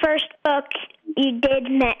in the first book,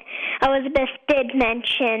 Elizabeth did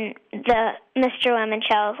mention the Mr.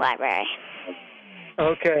 Lemoncello's library.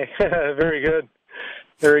 Okay, very good,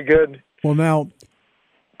 very good. Well, now,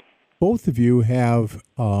 both of you have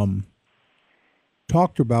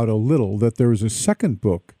talked about a little that there is a second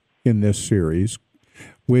book in this series,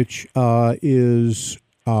 which is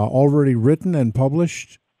already written and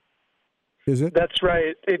published. Is it? That's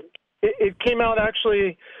right. It came out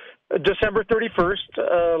actually December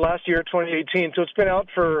 31st last year, 2018. So it's been out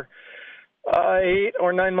for 8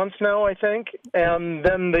 or 9 months now, I think. And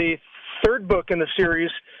then the third book in the series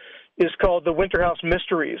is called The Winter House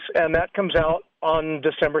Mysteries, and that comes out on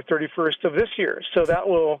December 31st of this year. So that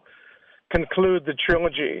will conclude the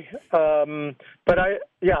trilogy. That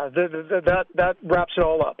wraps it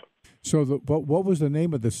all up. So what was the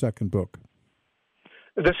name of the second book?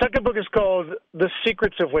 The second book is called The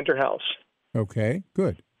Secrets of Winter House. Okay,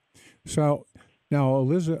 good. So now,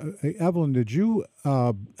 Evelyn, did you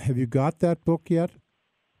have you got that book yet?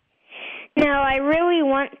 No, I really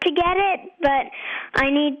want to get it, but I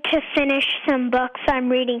need to finish some books I'm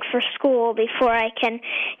reading for school before I can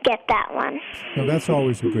get that one. Well, that's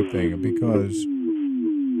always a good thing because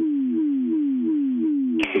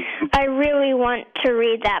I really want to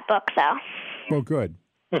read that book, though. Well, good.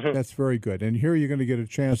 Mm-hmm. That's very good. And here you're going to get a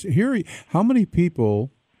chance. How many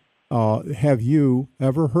people have you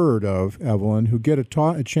ever heard of, Evelyn, who get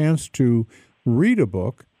a chance to read a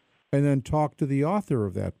book and then talk to the author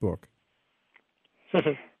of that book?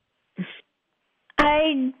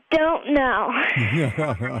 I don't know.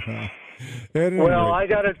 Anyway. Well, I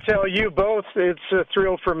got to tell you both, it's a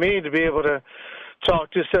thrill for me to be able to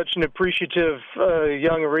talk to such an appreciative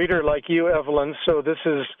young reader like you, Evelyn. So this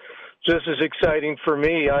is just as exciting for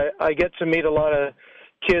me. I get to meet a lot of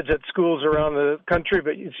kids at schools around the country,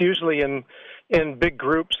 but it's usually in big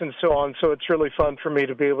groups and so on. So it's really fun for me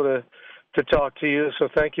to be able to talk to you. So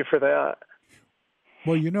thank you for that.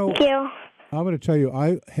 Well, Thank you. I'm going to tell you,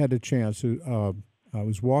 I had a chance. I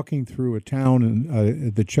was walking through a town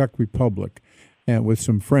in the Czech Republic, and with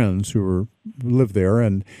some friends who lived there,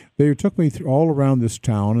 and they took me all around this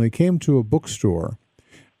town, and they came to a bookstore,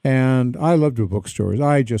 and I loved the bookstores.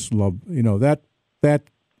 I just love, that.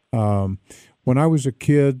 When I was a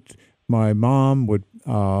kid, my mom would,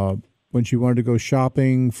 when she wanted to go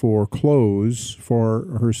shopping for clothes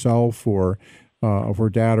for herself or for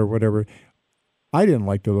dad or whatever, I didn't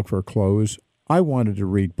like to look for clothes. I wanted to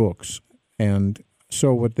read books. And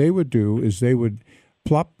so what they would do is they would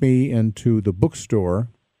plop me into the bookstore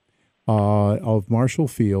of Marshall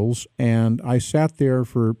Fields, and I sat there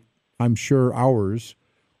for, I'm sure, hours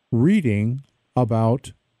reading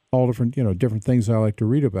about all different things I like to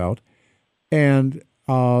read about. And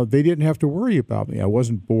they didn't have to worry about me. I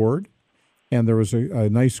wasn't bored. And there was a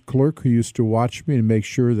nice clerk who used to watch me and make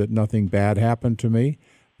sure that nothing bad happened to me.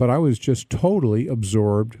 But I was just totally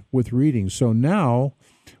absorbed with reading. So now,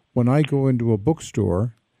 when I go into a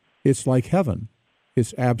bookstore, it's like heaven.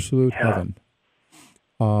 It's absolute heaven.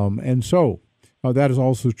 And so that is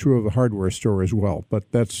also true of a hardware store as well.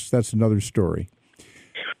 But that's another story.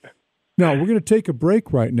 Now, we're going to take a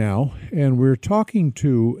break right now, and we're talking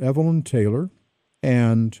to Evelyn Taylor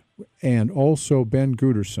and also Ben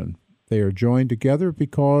Guterson. They are joined together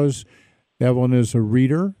because Evelyn is a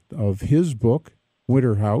reader of his book,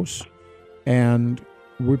 Winter House, and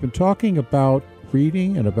we've been talking about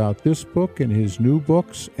reading and about this book and his new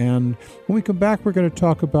books, and when we come back, we're going to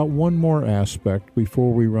talk about one more aspect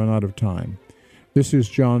before we run out of time. This is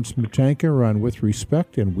John Smetanka on With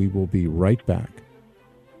Respect, and we will be right back.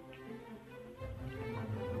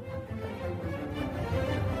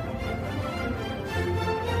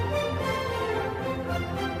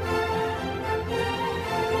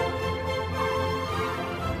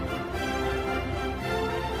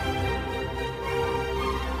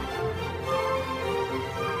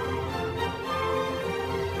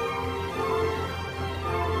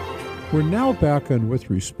 We're now back on With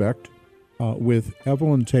Respect with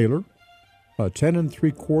Evelyn Taylor, a 10 and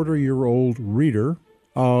 3/4-year-old reader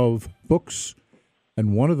of books.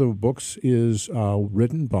 And one of the books is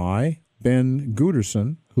written by Ben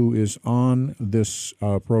Guterson, who is on this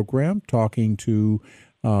program talking to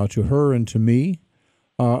her and to me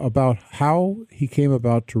about how he came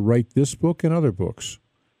about to write this book and other books.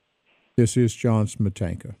 This is John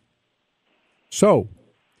Smetanka. So,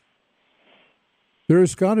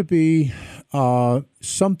 there's got to be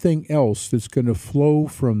something else that's going to flow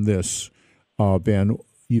from this, Ben.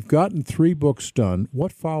 You've gotten 3 books done.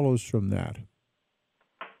 What follows from that?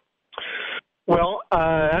 Well,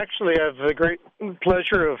 actually, I have the great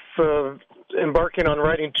pleasure of embarking on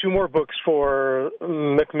writing 2 more books for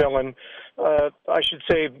Macmillan. I should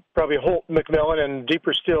say probably Holt Macmillan, and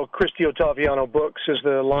deeper still, Christy Ottaviano Books is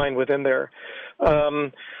the line within there.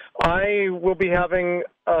 I will be having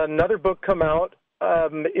another book come out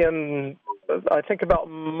in, I think, about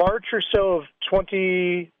March or so of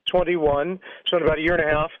 2021, so in about a year and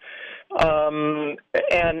a half.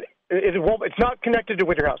 And it's not connected to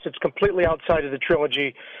Winter House. It's completely outside of the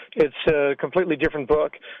trilogy. It's a completely different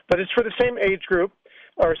book, but it's for the same age group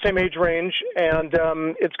or same age range, and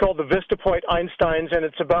it's called The Vista Point Einsteins, and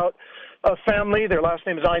it's about a family. Their last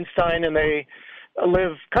name is Einstein, and they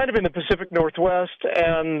live kind of in the Pacific Northwest,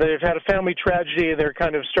 and they've had a family tragedy. They're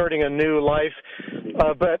kind of starting a new life,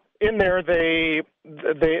 but in there they're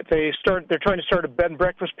trying to start a bed and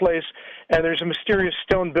breakfast place, and there's a mysterious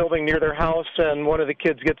stone building near their house, and one of the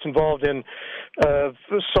kids gets involved in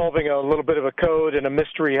solving a little bit of a code and a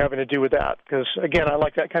mystery having to do with that, because again, I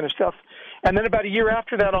like that kind of stuff. And then about a year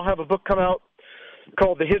after that, I'll have a book come out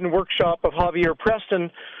called The Hidden Workshop of Javier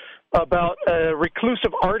Preston, about a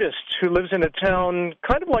reclusive artist who lives in a town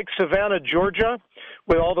kind of like Savannah, Georgia,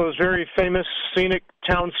 with all those very famous scenic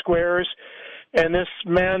town squares. And this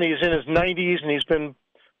man, he's in his 90s, and he's been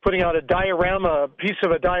putting out a piece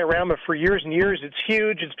of a diorama for years and years. It's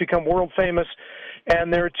huge. It's become world famous.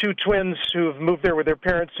 And there are 2 twins who have moved there with their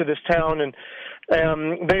parents to this town,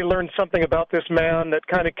 and they learn something about this man that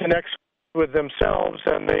kind of connects with themselves,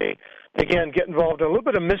 and they again get involved in a little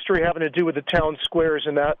bit of mystery having to do with the town squares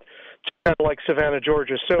and that, kind of like Savannah,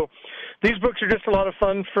 Georgia. So these books are just a lot of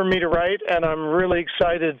fun for me to write, and I'm really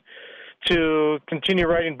excited to continue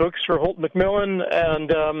writing books for Holt Macmillan and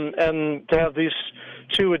to have these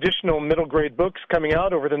 2 additional middle grade books coming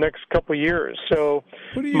out over the next couple of years. So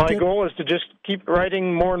my goal is to just keep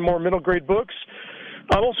writing more and more middle grade books.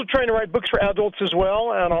 I'm also trying to write books for adults as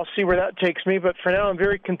well, and I'll see where that takes me. But for now, I'm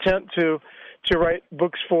very content to write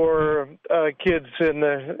books for kids in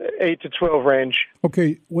the 8 to 12 range.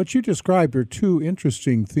 Okay, what you described are 2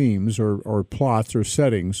 interesting themes or plots or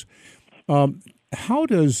settings. How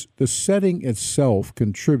does the setting itself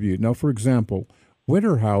contribute? Now, for example,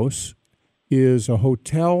 Winter House is a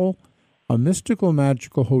hotel, a mystical,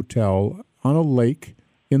 magical hotel on a lake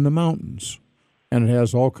in the mountains, and it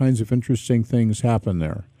has all kinds of interesting things happen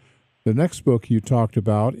there. The next book you talked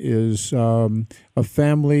about is a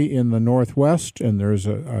family in the Northwest, and there's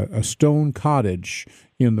a stone cottage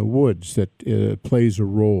in the woods that plays a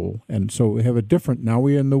role. And so we have now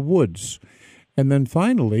we're in the woods. And then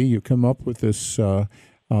finally you come up with this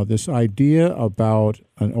idea about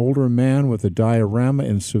an older man with a diorama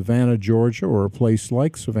in Savannah, Georgia, or a place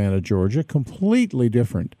like Savannah, Georgia, completely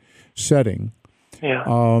different setting. Yeah.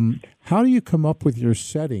 How do you come up with your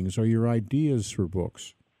settings or your ideas for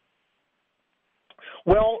books?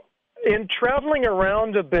 Well, in traveling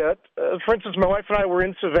around a bit, for instance, my wife and I were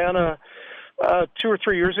in Savannah 2 or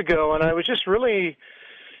 3 years ago, and I was just really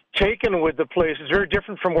taken with the place. It's very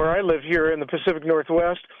different from where I live here in the Pacific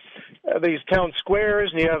Northwest. These town squares,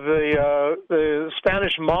 and you have the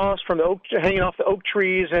Spanish moss from the oak hanging off the oak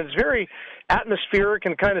trees, and it's very atmospheric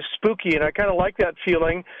and kind of spooky, and I kind of like that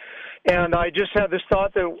feeling. And I just had this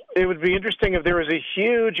thought that it would be interesting if there was a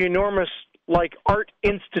huge, enormous, like, art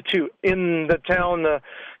institute in the town,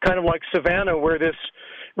 kind of like Savannah, where this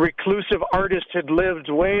reclusive artist had lived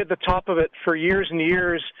way at the top of it for years and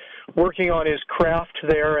years, working on his craft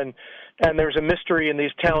there, and there's a mystery in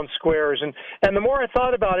these town squares. And the more I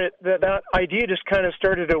thought about it, that idea just kind of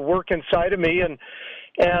started to work inside of me,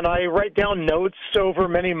 and I write down notes over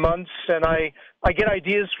many months, and I get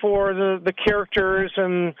ideas for the characters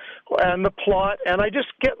and the plot, and I just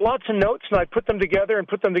get lots of notes, and I put them together,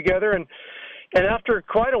 and after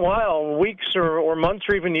quite a while, weeks or months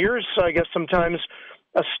or even years, I guess sometimes,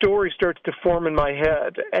 a story starts to form in my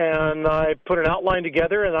head, and I put an outline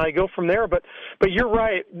together, and I go from there. But you're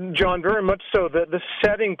right, John, very much so. The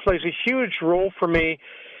setting plays a huge role for me,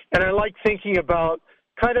 and I like thinking about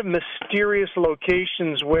kind of mysterious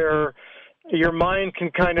locations where your mind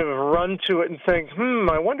can kind of run to it and think,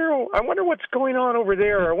 I wonder what's going on over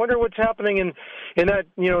there. I wonder what's happening in that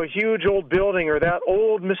huge old building or that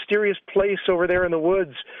old mysterious place over there in the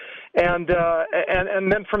woods, and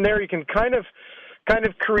then from there you can kind of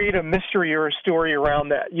create a mystery or a story around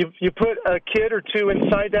that. You put a kid or two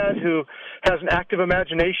inside that who has an active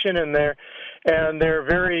imagination, and they're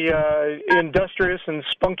very industrious and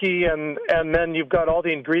spunky, and then you've got all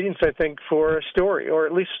the ingredients, I think, for a story, or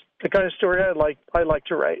at least the kind of story I like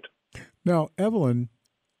to write. Now, Evelyn,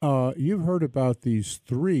 you've heard about these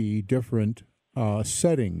 3 different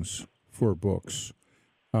settings for books.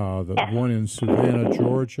 The one in Savannah,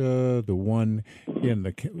 Georgia, the one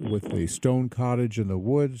with the stone cottage in the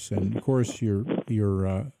woods, and of course your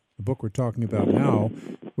the book we're talking about now,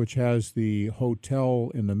 which has the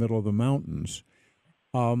hotel in the middle of the mountains.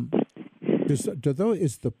 Is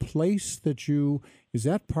the place is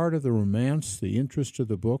that part of the romance, the interest of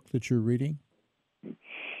the book that you're reading?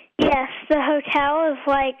 Yes, the hotel is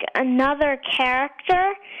like another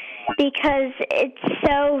character because it's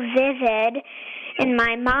so vivid in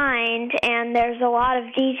my mind, and there's a lot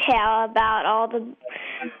of detail about all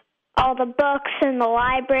the books in the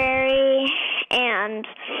library and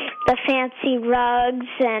the fancy rugs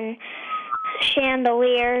and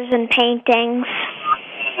chandeliers and paintings.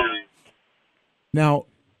 Now,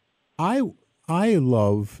 I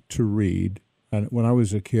love to read, and when I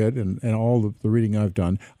was a kid and all the reading I've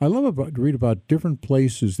done, I love to read about different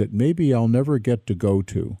places that maybe I'll never get to go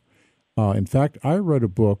to. In fact, I read a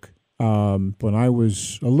book when I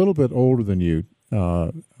was a little bit older than you,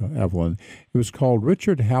 Evelyn. It was called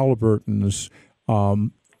Richard Halliburton's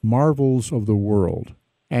Marvels of the World.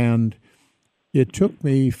 And it took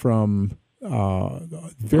me from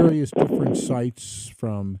various different sites,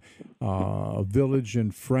 from a village in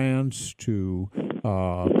France to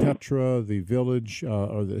Petra, the village,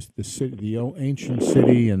 or the city, the ancient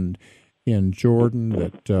city in Jordan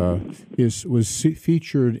that was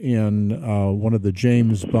featured in one of the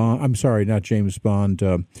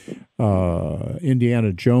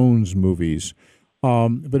Indiana Jones movies.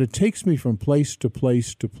 But it takes me from place to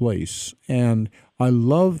place to place, and I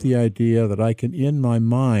love the idea that I can, in my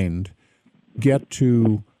mind, get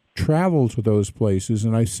to travel to those places,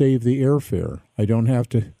 and I save the airfare. I don't have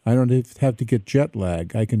to get jet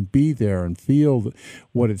lag. I can be there and feel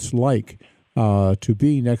what it's like to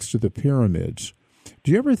be next to the pyramids.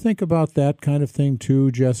 Do you ever think about that kind of thing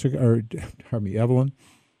too, Jessica, or pardon me, Evelyn?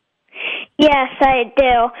 Yes, I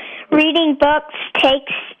do. Reading books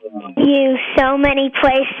takes you so many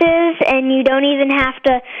places, and you don't even have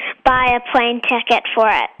to buy a plane ticket for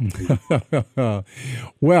it.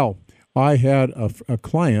 Well, I had a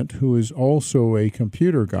client who is also a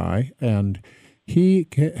computer guy, and he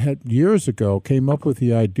had years ago came up with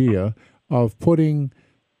the idea of putting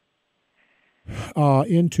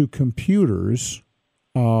into computers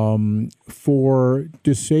for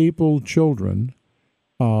disabled children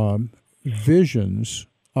visions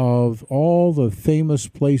of all the famous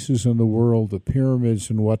places in the world, the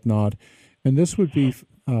pyramids and whatnot. And this would be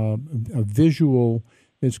a visual,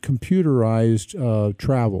 it's computerized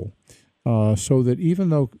travel. So that even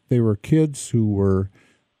though they were kids who were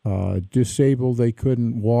disabled, they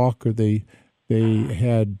couldn't walk, or they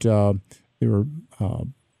were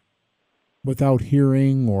without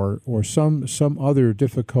hearing or some other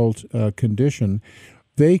difficult condition,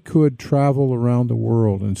 they could travel around the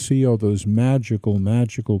world and see all those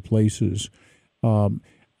magical places.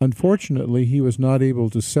 Unfortunately, he was not able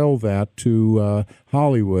to sell that to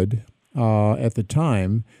Hollywood at the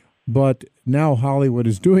time, but now Hollywood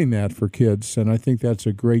is doing that for kids, and I think that's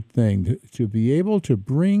a great thing to be able to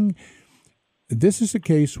bring. This is a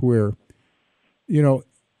case where,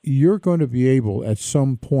 you're going to be able at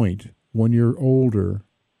some point when you're older,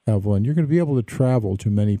 Evelyn, you're going to be able to travel to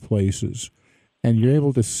many places, and you're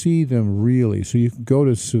able to see them really. So you can go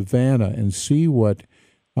to Savannah and see what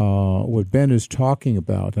Ben is talking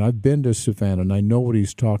about. And I've been to Savannah, and I know what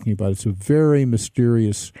he's talking about. It's a very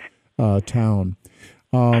mysterious town.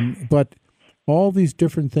 But all these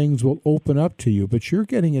different things will open up to you. But you're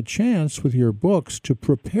getting a chance with your books to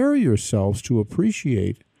prepare yourselves to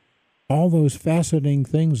appreciate all those fascinating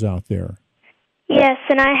things out there. Yes,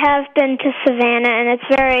 and I have been to Savannah, and it's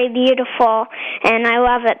very beautiful, and I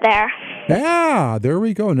love it there. Ah, there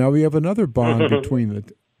we go. Now we have another bond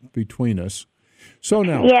between us. So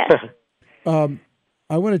now, yes.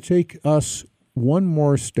 I want to take us one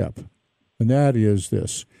more step, and that is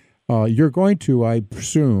this. You're going to, I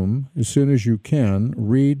presume, as soon as you can,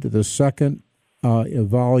 read the second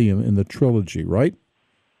volume in the trilogy, right?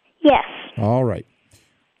 Yes. All right.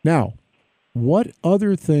 Now, what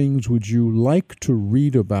other things would you like to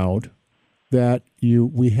read about that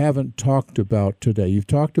we haven't talked about today. You've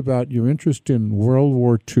talked about your interest in World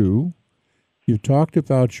War II. You've talked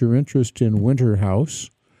about your interest in Winter House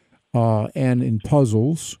and in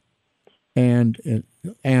puzzles and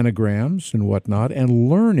anagrams and whatnot, and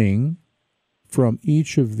learning from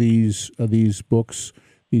each of these books,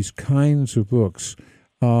 these kinds of books.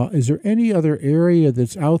 Is there any other area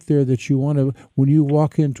that's out there that you want to, when you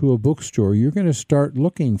walk into a bookstore, you're going to start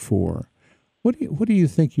looking for? What do you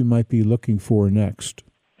think you might be looking for next?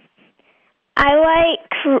 I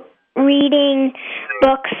like reading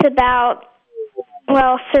books about,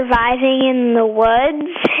 surviving in the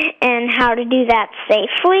woods and how to do that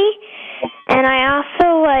safely. And I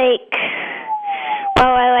also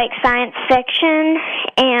I like science fiction,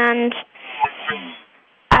 and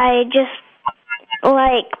I just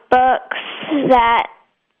like books that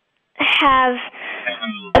have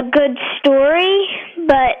a good story,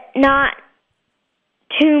 but not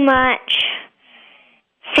too much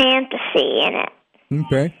fantasy in it.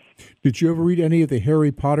 Okay. Did you ever read any of the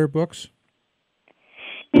Harry Potter books?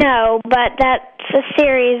 No, but that's a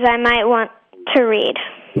series I might want to read.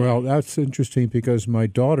 Well, that's interesting because my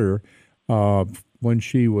daughter, when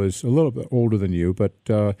she was a little bit older than you, but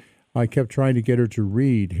I kept trying to get her to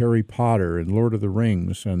read Harry Potter and Lord of the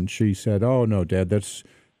Rings, and she said, "Oh no, Dad,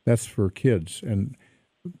 that's for kids."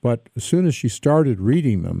 But as soon as she started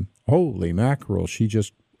reading them, holy mackerel!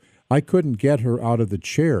 I couldn't get her out of the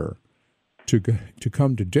chair to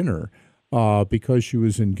come to dinner because she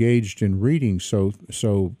was engaged in reading so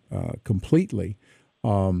completely.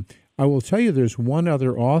 I will tell you, there's one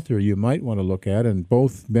other author you might want to look at, and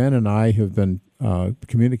both Ben and I have been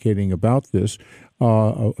communicating about this.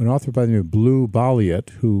 An author by the name of Blue Balliet,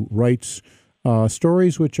 who writes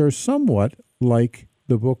stories which are somewhat like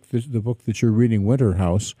the book that you're reading, Winter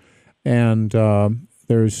House, and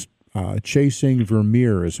there's Chasing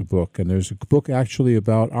Vermeer is a book, and there's a book actually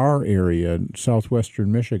about our area in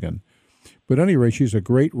southwestern Michigan. But at any rate, she's a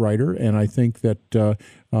great writer, and I think that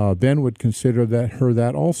Ben would consider her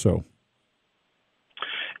that also.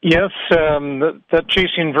 Yes, that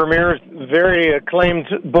Chasing Vermeer, very acclaimed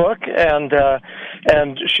book,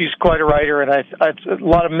 and she's quite a writer, and it's a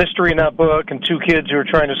lot of mystery in that book, and two kids who are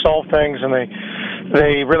trying to solve things, and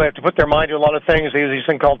they really have to put their mind to a lot of things. They use these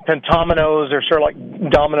things called pentominoes. They're sort of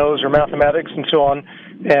like dominoes or mathematics and so on.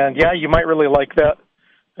 And yeah, you might really like that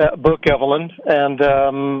book, Evelyn. And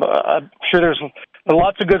I'm sure there's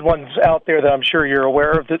lots of good ones out there that I'm sure you're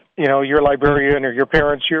aware of that, your librarian or your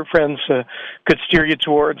parents, your friends could steer you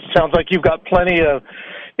towards. It sounds like you've got plenty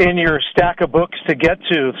in your stack of books to get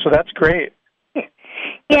to, so that's great.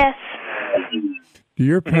 Yes. Do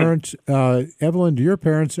your parents, Evelyn, do your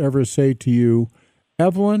parents ever say to you,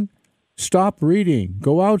 "Evelyn, stop reading,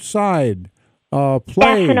 go outside,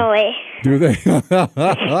 play"? Definitely. Do they?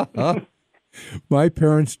 My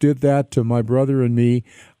parents did that to my brother and me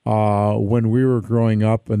when we were growing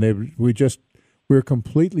up, and we were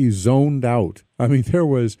completely zoned out. I mean,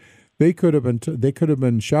 they could have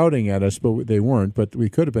been shouting at us, but they weren't. But we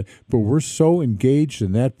could have been. But we're so engaged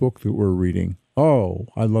in that book that we're reading. Oh,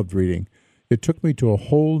 I loved reading. It took me to a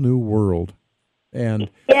whole new world. And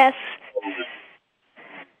yes.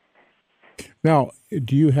 Now,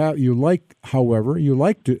 you like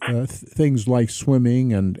things like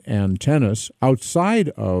swimming and tennis outside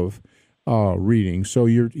of reading? So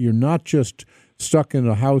you're not just stuck in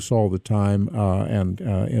a house all the time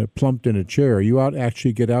and plumped in a chair. You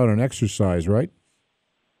actually get out and exercise, right?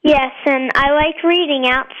 Yes, and I like reading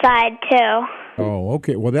outside too. Oh,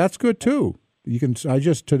 okay. Well, that's good too. I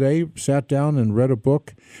just today sat down and read a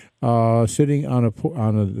book, sitting on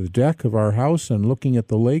the deck of our house and looking at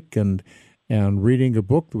the lake and reading a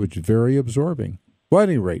book that was very absorbing. Well, at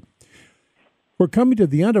any rate, we're coming to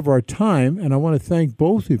the end of our time, and I want to thank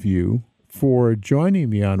both of you for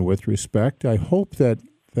joining me on With Respect. I hope that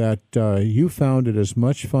you found it as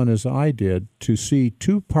much fun as I did to see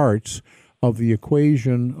two parts of the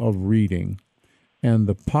equation of reading and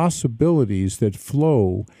the possibilities that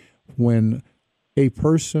flow when a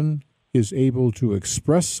person is able to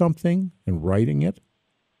express something in writing it,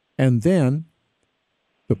 and then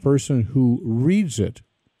the person who reads it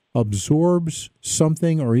absorbs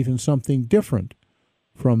something or even something different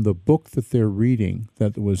from the book that they're reading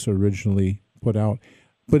that was originally put out.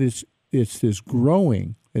 But it's this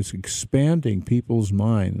growing, it's expanding people's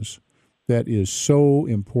minds that is so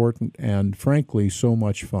important and, frankly, so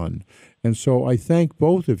much fun. And so I thank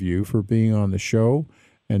both of you for being on the show,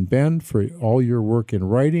 and Ben for all your work in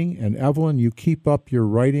writing, and Evelyn, you keep up your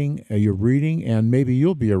writing, your reading, and maybe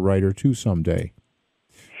you'll be a writer too someday.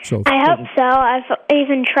 So I hope so. I've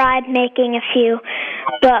even tried making a few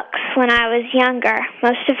books when I was younger.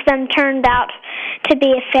 Most of them turned out to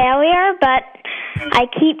be a failure, but I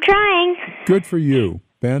keep trying. Good for you,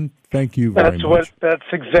 Ben. Thank you very much. That's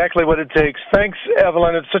exactly what it takes. Thanks,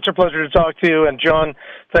 Evelyn. It's such a pleasure to talk to you. And John,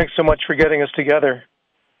 thanks so much for getting us together.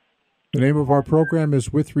 The name of our program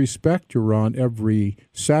is With Respect. You're on every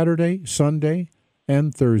Saturday, Sunday,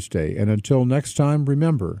 and Thursday. And until next time,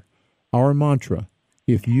 remember our mantra: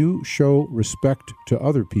 if you show respect to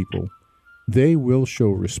other people, they will show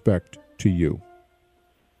respect to you.